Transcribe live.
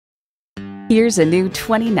Here's a new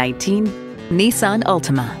 2019 Nissan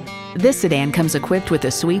Altima. This sedan comes equipped with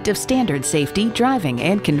a suite of standard safety, driving,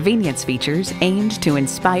 and convenience features aimed to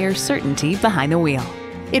inspire certainty behind the wheel.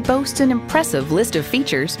 It boasts an impressive list of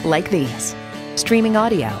features like these: streaming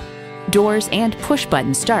audio, doors and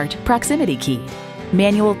push-button start proximity key,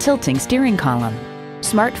 manual tilting steering column,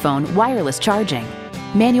 smartphone wireless charging,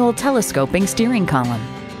 manual telescoping steering column,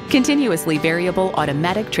 continuously variable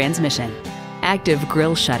automatic transmission, active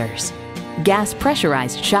grille shutters, gas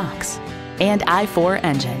pressurized shocks, and i4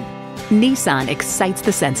 engine. Nissan excites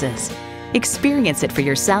the senses. Experience it for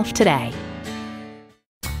yourself today.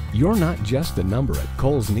 You're not just a number at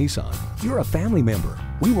Cowles Nissan. You're a family member.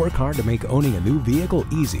 We work hard to make owning a new vehicle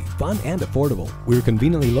easy, fun, and affordable. We're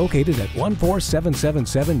conveniently located at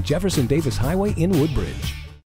 14777 Jefferson Davis Highway in Woodbridge.